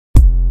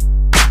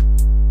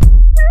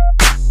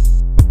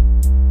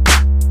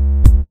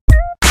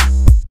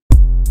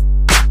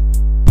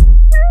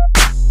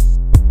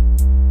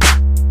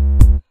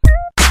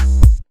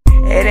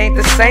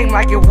same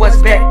like it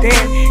was back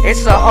then.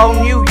 It's a whole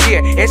new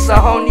year, it's a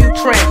whole new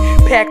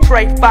trend. Pack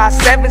tray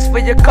 5.7s for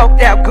your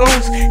coked out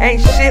goons.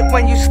 Ain't shit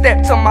when you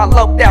step to my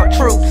loped out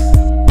troops.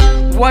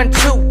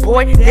 1-2,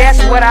 boy, that's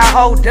what I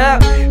hold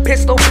up.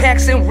 Pistol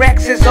packs and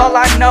racks is all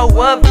I know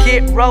of.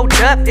 Get rolled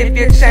up if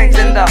you're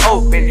changing the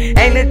open.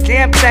 Ain't a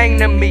damn thing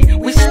to me,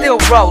 we still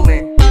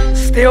rolling.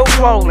 Still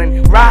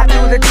rolling, ride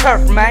through the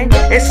turf, man.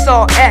 It's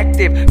all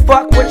active,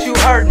 fuck what you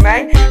heard,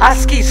 man. I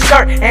ski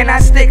skirt and I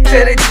stick to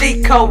the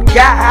G code.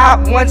 Got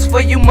hot ones for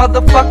you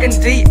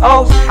motherfucking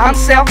D.O.s. I'm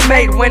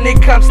self-made when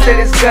it comes to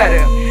this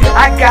gutter.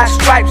 I got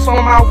stripes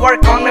on my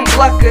work on them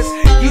bluckers.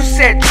 You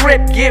said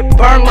trip, get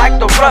burned like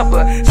the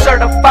rubber.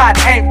 Certified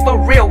ain't for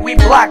real, we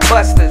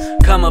blockbusters.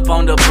 Come up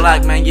on the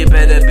block, man, you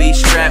better be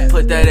strapped.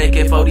 Put that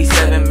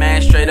AK-47,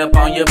 man, straight up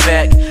on your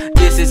back.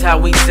 This is how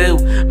we do.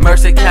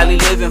 Mercer Cali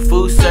living,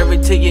 food serve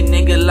it to your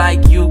nigga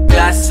like you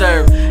got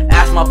served.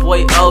 Ask my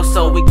boy O,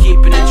 so we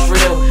keepin' it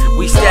real.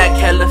 We stack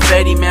hella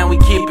fatty, man, we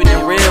keepin'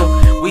 it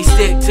real. We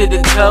stick to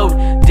the code,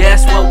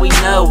 that's what we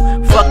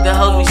know. Fuck the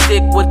hoes, we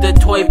stick with the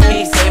toy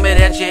piece. Aim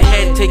it at your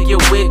head, take your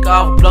wig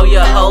off, blow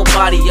your whole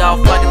body off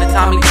like an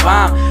atomic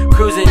bomb.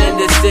 Cruising in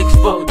the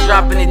 6-foot,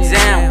 dropping it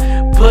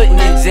down, putting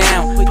it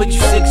down. Put you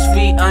 6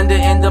 feet under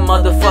in the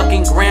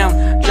motherfucking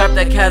ground. Drop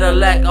that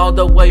Cadillac all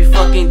the way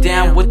fucking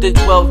down with the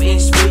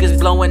 12-inch speakers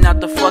blowing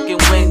out the fucking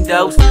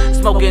windows.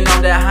 Smoking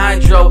on that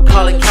hydro,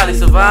 call it Cali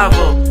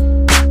survival.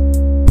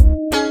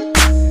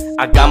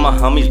 I got my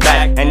homies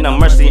back, ain't no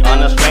mercy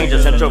on a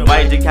stranger. Central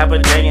Vice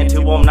decapitating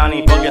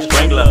 209 fucking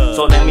strangler.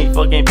 So let me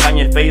fucking pound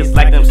your face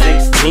like them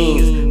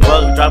 16s.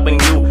 Bug dropping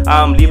you,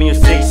 I'm leaving you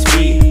 6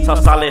 feet. Some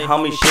solid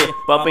homie shit,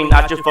 bumping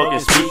out your fucking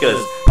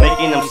speakers.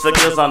 Making them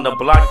suckers on the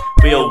block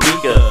feel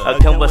weaker. A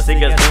couple of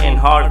sickers hitting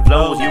hard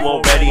flows, you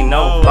already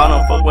know. I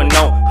don't fuck with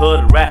no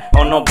hood rat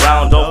or no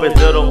brown dope. It's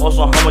little,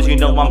 also how much you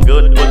know I'm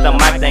good with the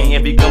mic thing.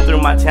 If you come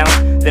through my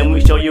town, then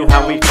we show you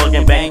how we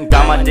fucking bang.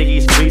 Got my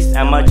diggy streets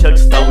and my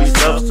chucks always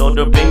up. So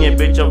to bring your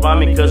bitch around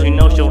me, cause you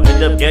know she'll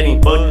end up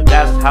getting fucked.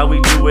 That's how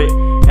we do it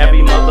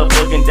every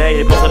motherfucking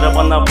day. Posted up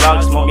on the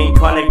block, smoking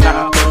chronic,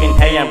 not fucking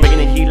hay. I'm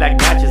bringing the heat like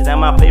matches, and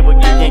my flavor you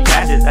can't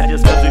catch it. That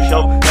just goes to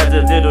show that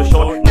the little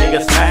short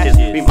nigga snatches.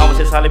 We mama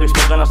says how they be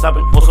smoking, I'm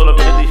stopping. Also look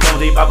at these films,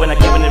 they popping, I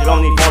keeping it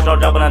wrong. These phones are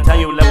dropping, I'm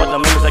telling you, level the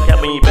members I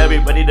kept when you very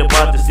ready to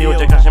bust the seal.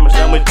 Check out my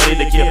sandwich,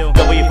 ready to kill.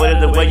 The way you put it,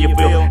 the way you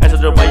feel. Answer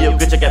the way you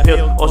get, check that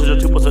pill. Also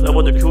the 2 posted up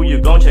with the crew, you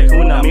gon' check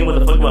who not me. What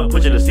the fuck about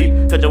put you to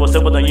sleep? Touch it was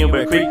simple, then you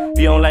better creep. If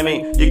you don't like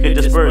me, you can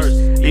disperse.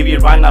 If you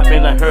ride, not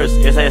feeling hurts.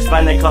 It's a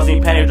spine that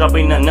causing panic,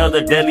 dropping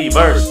another deadly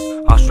verse.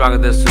 I'm stronger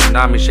than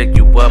tsunami, shake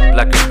you up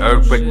like an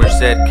earthquake.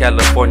 Merced,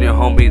 California,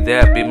 homie,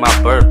 that be my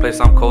birthplace.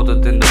 I'm colder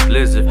than the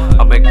blizzard.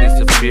 I'll make this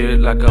appear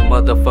like a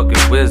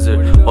motherfucking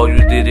wizard. Oh, you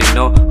didn't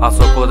know? I'm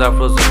so cold, I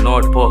froze the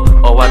North Pole.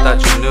 Oh, I thought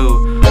you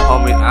knew.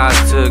 Homie, I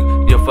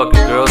took your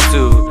fucking girl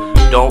too.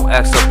 Don't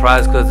act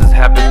surprised, cause this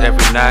happens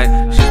every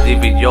night. She's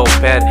leaving your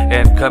pad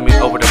and coming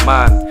over to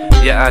mine.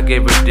 Yeah, I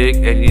gave her dick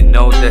and you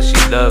know that she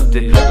loved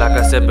it. Like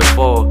I said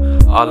before,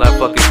 all I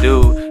fucking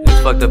do is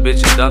fuck the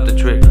bitch and dump the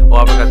trick. Oh,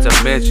 I forgot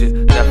to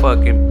mention, that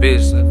fucking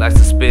bitch likes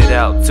to spit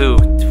out too.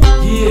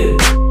 Yeah,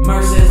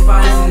 Mercer's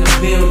finest in the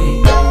building.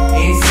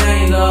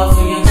 Insane love,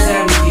 so